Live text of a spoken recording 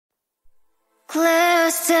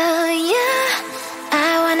Close to you,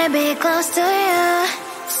 I wanna be close to you,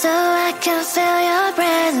 so I can feel your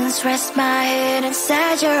presence, rest my head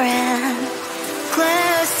inside your hand.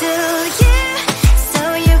 Close to you, so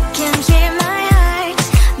you can hear my heart,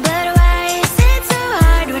 but why is it so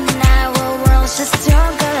hard when our worlds just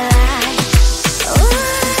don't collide?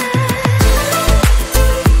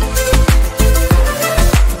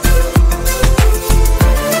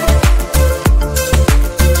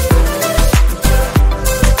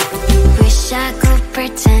 Wish I could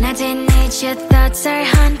pretend I didn't need you. Thoughts are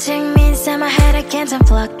haunting me inside my head, I can't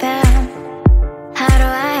unplug them. How do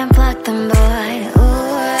I unplug them, boy?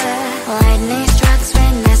 Ooh, lightning strikes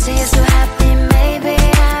when I see you so happy. Maybe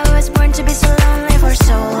I was born to be so lonely for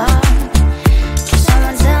so long. Can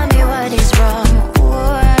someone tell me what is wrong? Ooh,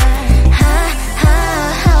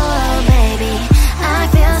 oh, baby, I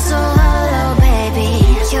feel so hollow, baby.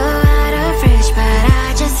 You're out of reach, but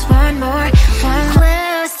I just want more, one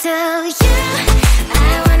close to you.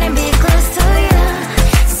 I wanna be close to you,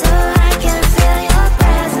 so I can feel your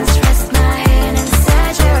presence, rest my head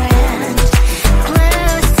inside your hand.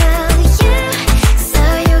 Close to you, so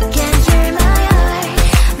you can hear my heart,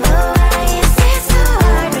 but why is it so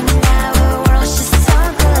hard when our worlds just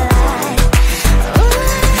don't collide?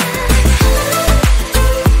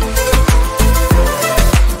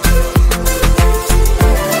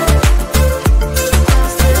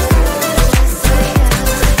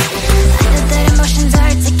 I know that emotions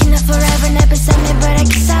are taking up forever, not beside me, but I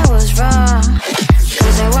guess I was wrong.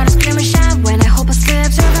 Cause I wanna scream and shout when I hope I still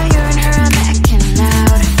observe how you and her are making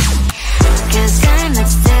out. Cause I'm not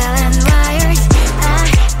still and wired, I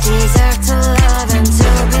deserve to love and to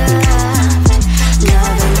be loved,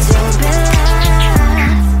 love and to be loved.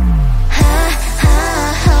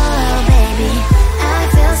 Oh, baby, I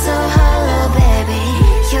feel so hollow, baby.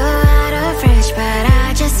 You're out of reach, but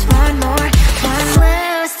I just want more, one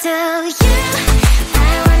close to you.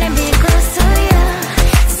 I wanna be close to you,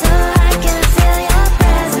 so I can feel your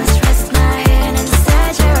presence, rest my head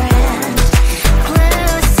inside your hand.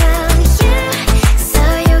 Close to you, so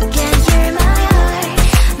you can hear my heart,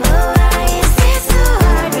 but why is it so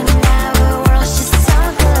hard when our worlds just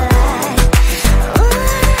don't collide?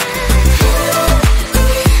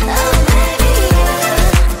 Oh, baby,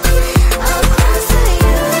 oh, close to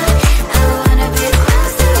you. I wanna be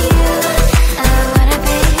close to you. I wanna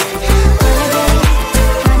be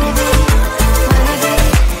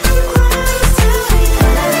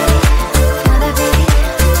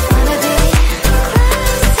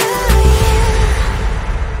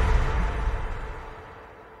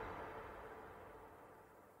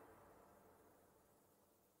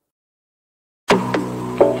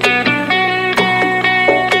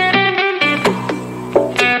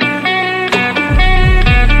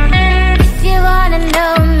If you wanna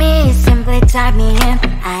know me, simply type me in.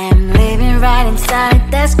 I am living right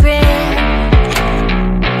inside the screen.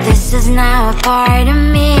 This is now a part of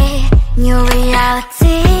me, new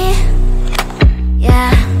reality.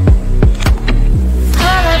 Yeah.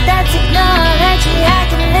 All of that technology, I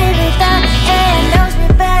can live without. It knows me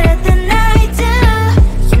better than I do.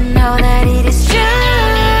 You know that it is true.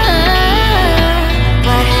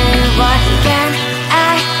 But hey, what can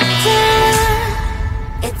I do?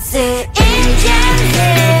 It's the engine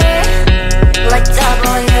there, like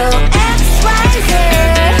WXYZ.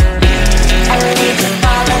 I leave the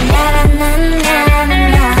ball on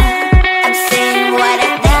na-na-na-na-na-na. I'm saying what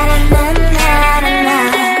I na-na-na-na-na.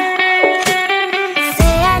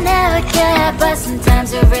 Say I never care, but sometimes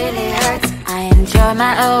it really hurts. I enjoy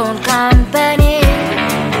my own company.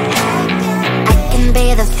 I can be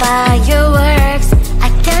the fireworks, I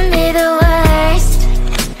can be the worst.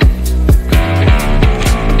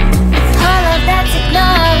 All of that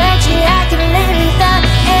technology, I can live without.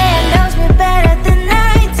 It knows me better than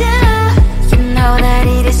I do. You know that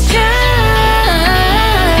it is true.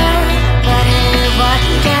 But hey, what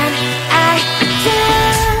can I do?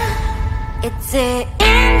 It's the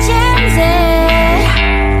engines,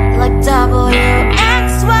 like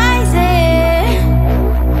WXYZ.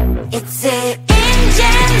 It's the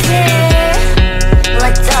engines,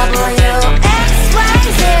 like WXYZ.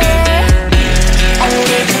 I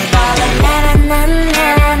live the ball on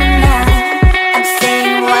na-na-na-na-na-na. I'm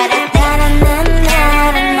saying what I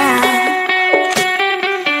na-na-na-na-na.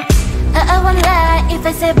 I won't lie if I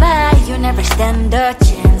say bye, you never stand a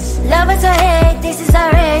chance. Love us or hate, this is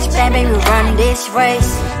our age, baby, we run this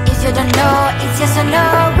race. If you don't know, it's yes or no,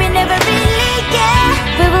 we never really care.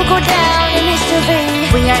 We will go down in history,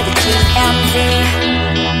 we are the TMZ.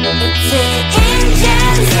 It's the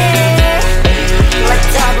engines, like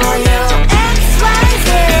WXYZ.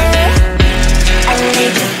 I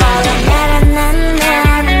leave the ball on na-na-na.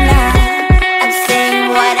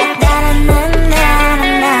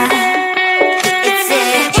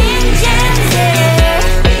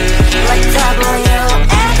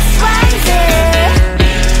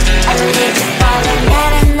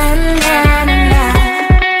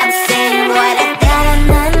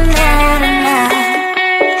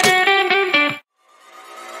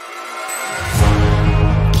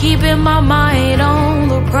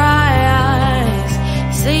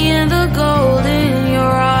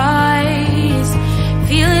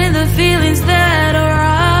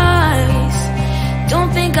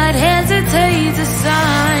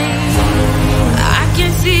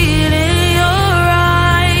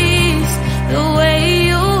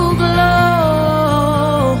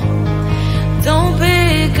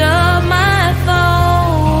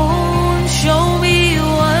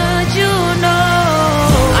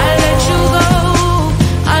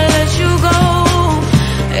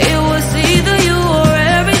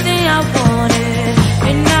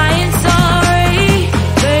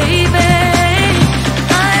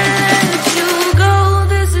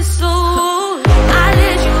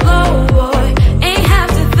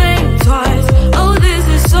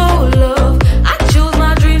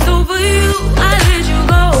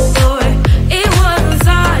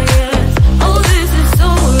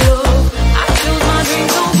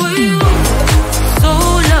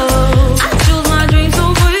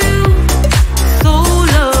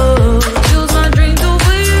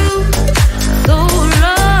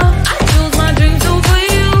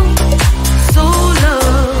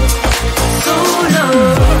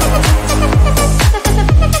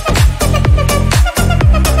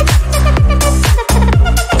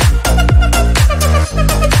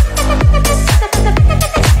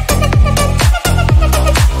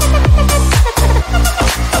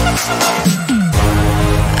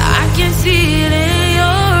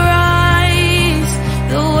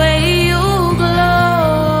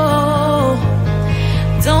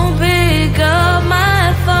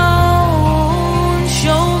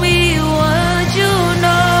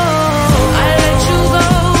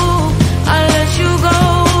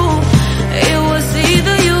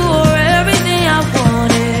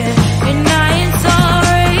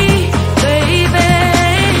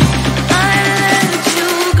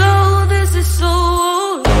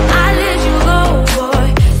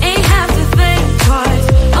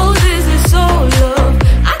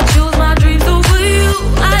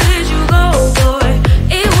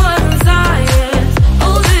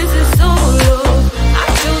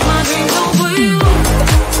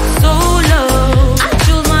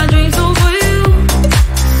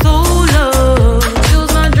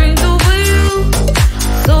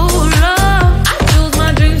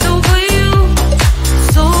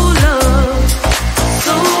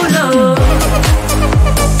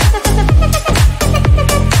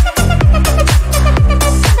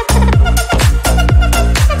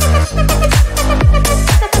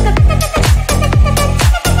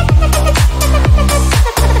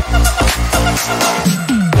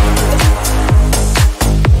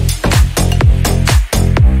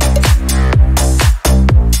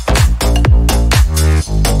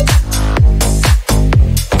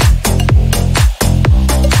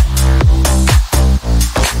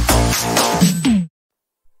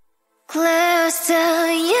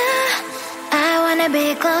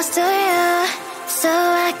 be close to you, so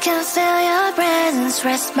I can feel your presence.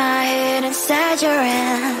 Rest my head inside your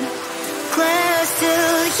hand. Close to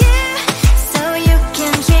you, so you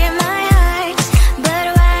can hear my heart. But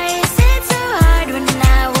why is it so hard when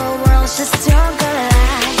our worlds just don't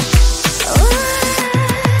collide?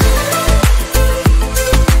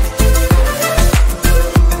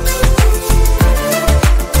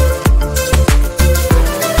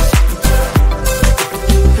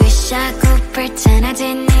 Wish I could pretend I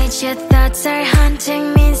didn't need you. Thoughts are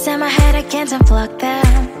haunting me inside my head, I can't unplug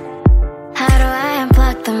them. How do I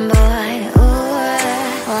unplug them, boy?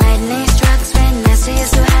 Ooh, lightning strikes when I see you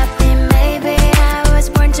so happy. Maybe I was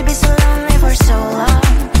born to be so lonely for so long.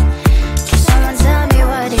 Can someone tell me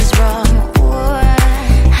what is wrong? Ooh,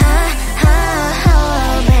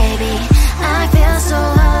 baby, I feel so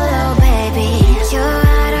hollow, baby. You're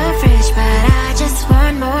out of reach, but I just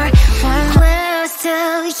want more. One close to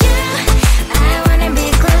you, I wanna be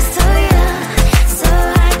close to you, so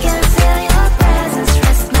I can feel your presence.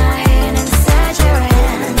 Rest my head inside your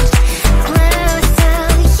hand. Close to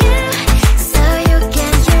you, so you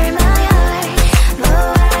can hear my heart. But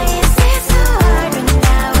why is it so hard when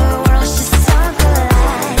our worlds just don't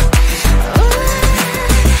collide?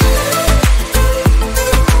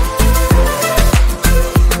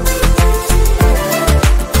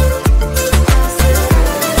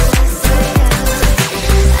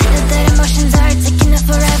 I know that emotions are taking up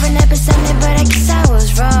forever, never beside me, but I guess I was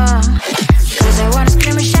wrong. Cause I wanna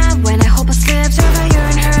scream and shout when I hope I still observe how you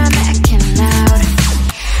and her are making out.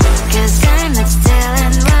 Cause I'm not still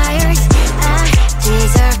in wires. I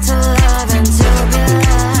deserve to love and to be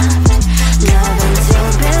loved. Love and to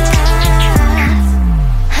be loved.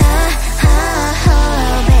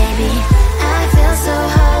 Baby, I feel so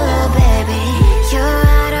hollow, baby. You're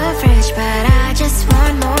out of reach, but I just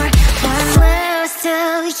want more. One close to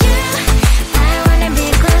you, I wanna be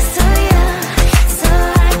close to you, so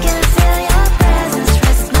I can feel your presence.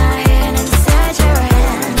 Rest my head inside your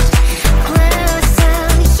hand. Close to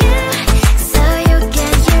you, so you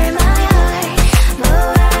can hear my heart. But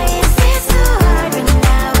why is it so hard when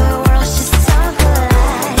our worlds just don't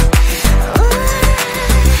collide?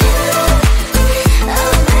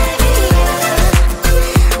 Oh baby,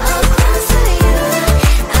 oh close to you,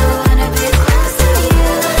 I wanna be close to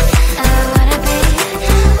you. I wanna be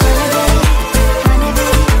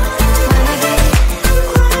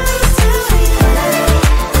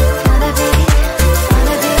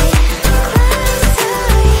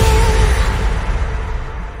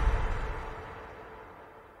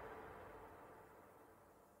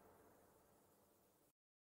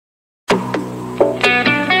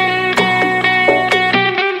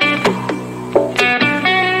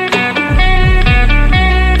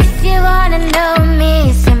If you wanna know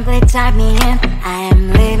me, simply type me in. I am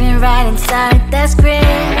living right inside the screen.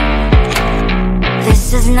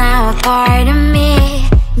 This is now a part of me,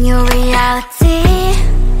 new reality.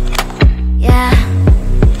 Yeah.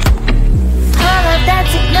 All of that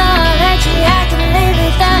technology I can live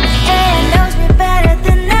without. AI knows me better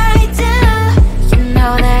than I do. You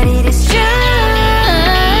know that it is true.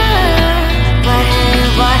 But hey,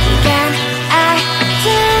 what can I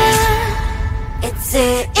do? It's the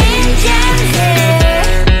engine here,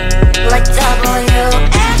 like WXYZ.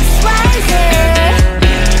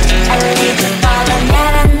 I leave the ball on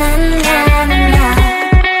na-na-na-na-na-na.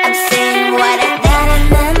 I'm saying what I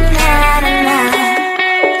na-na-na-na-na.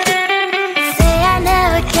 Say I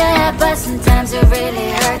never care, but sometimes it really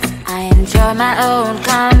hurts. I enjoy my own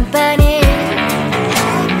company.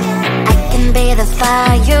 I can be the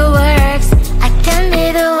fireworks, I can be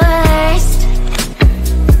the worst.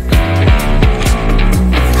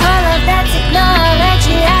 All of that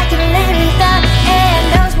technology I can live without. AI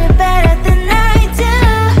knows me better than I do.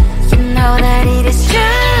 You know that it is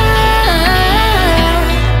true.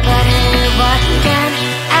 But hey, what can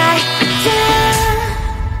I do?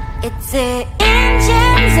 It's the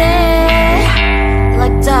engines,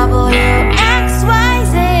 like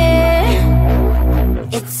WXYZ.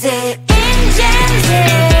 It's the engines,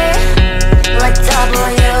 like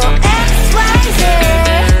WXYZ.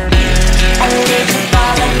 I live the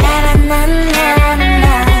ball on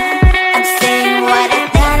na-na-na-na-na-na. I'm saying what I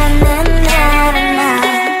na-na-na-na-na.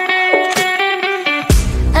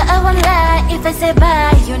 I won't lie if I say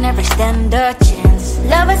bye, you never stand a chance.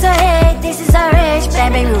 Love us or hate, this is our age,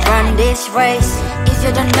 baby, we run this race. If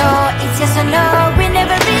you don't know, it's yes or no, we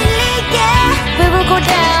never really get. We will go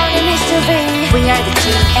down in history, we are the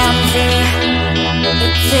TMZ.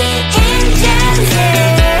 It's the engines,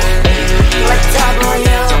 like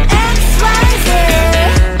WXYZ.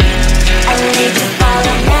 I leave the ball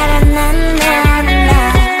on na-na-na-na-na.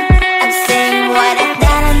 I'm saying what I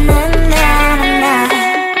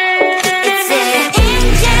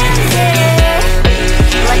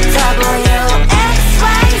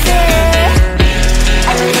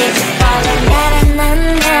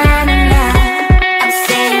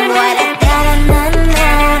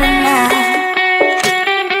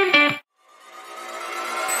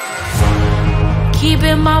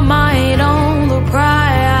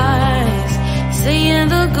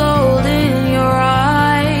golden.